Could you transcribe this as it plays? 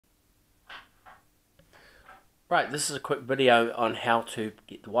Right, this is a quick video on how to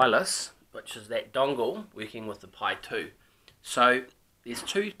get the wireless, which is that dongle working with the Pi 2. So there's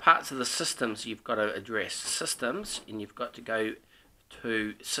two parts of the systems you've got to address. Systems, and you've got to go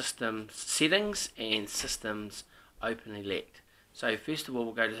to System Settings and Systems OpenElec. So first of all,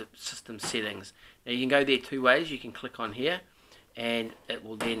 we'll go to System Settings. Now you can go there two ways. You can click on here and it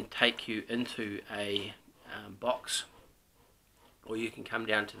will then take you into a box, or you can come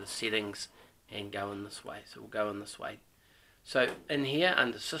down to the settings and go in this way. So we'll go in this way. So in here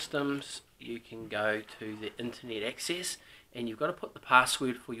under systems, you can go to the internet access, and you've got to put the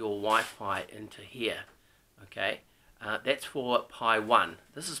password for your Wi-Fi into here. Okay, that's for Pi 1.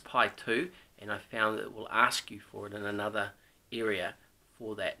 This is Pi 2, and I found that it will ask you for it in another area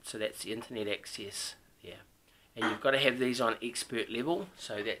for that. So that's the internet access there. And you've got to have these on expert level,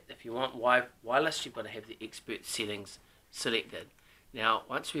 so that if you want wireless, you've got to have the expert settings selected. Now,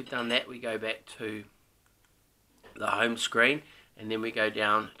 once we've done that, we go back to the home screen, and then we go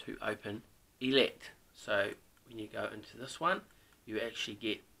down to OpenElec. So when you go into this one, you actually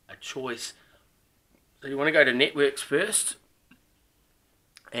get a choice. So you want to go to Networks first,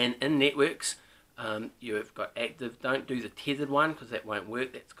 and in Networks, you've got active. Don't do the tethered one because that won't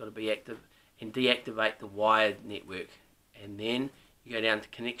work. That's got to be active, and deactivate the wired network. And then you go down to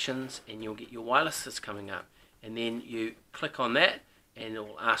Connections, and you'll get your wireless that's coming up. And then you click on that, and it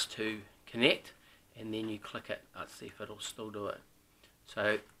will ask to connect, and then you click it. Let's see if it'll still do it.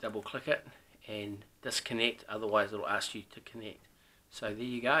 So double click it and disconnect, otherwise it'll ask you to connect. So there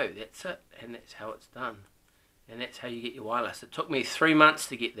you go, that's it, and that's how it's done, and that's how you get your wireless. It took me 3 months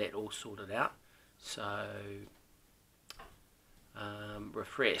to get that all sorted out. So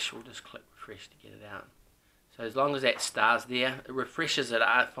refresh, we'll just click refresh to get it out. So as long as that star's there, it refreshes it,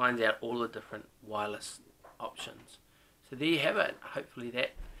 finds out all the different wireless options. So there you have it. Hopefully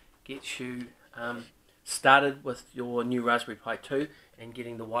that gets you started with your new Raspberry Pi 2 and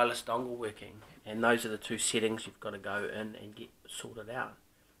getting the wireless dongle working. And those are the two settings you've got to go in and get sorted out.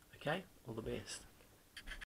 Okay, all the best.